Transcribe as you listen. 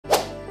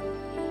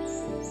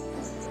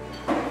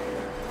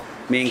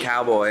Me and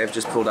Cowboy have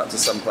just pulled up to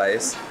some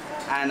place.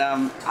 And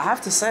I have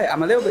to say,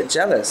 I'm a little bit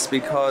jealous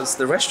because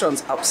the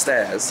restaurant's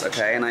upstairs,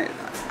 okay? And I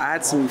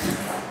had some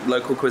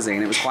local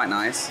cuisine. It was quite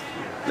nice.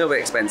 A little bit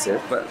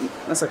expensive, but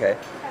that's okay.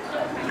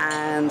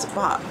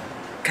 But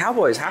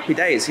Cowboy's happy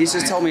days. He's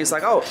just told me, it's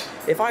like, oh,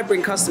 if I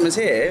bring customers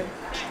here,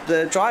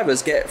 the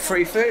drivers get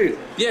free food.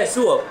 Yeah,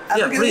 sure. And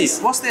Yeah, look at please.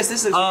 this. What's this?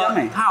 This looks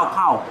yummy.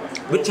 Cow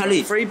with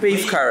chili. Free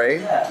beef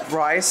curry,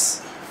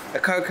 rice, a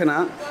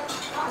coconut,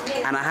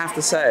 and I have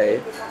to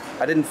say,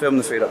 I didn't film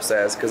the food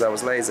upstairs because I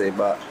was lazy,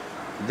 but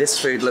this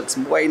food looks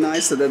way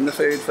nicer than the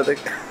food for the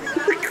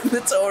the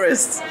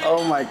tourists.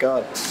 Oh my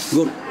god.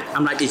 Good.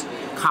 I'm like this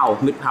cow,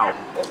 meat cow.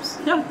 Oops.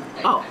 Yeah.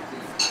 Oh.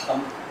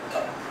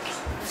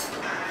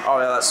 Oh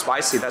yeah, that's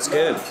spicy. That's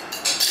good.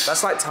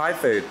 That's like Thai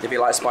food. If you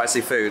like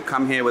spicy food,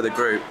 come here with a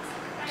group,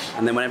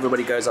 and then when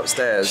everybody goes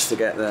upstairs to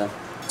get the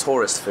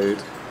tourist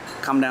food,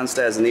 come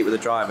downstairs and eat with the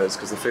drivers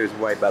because the food's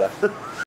way better.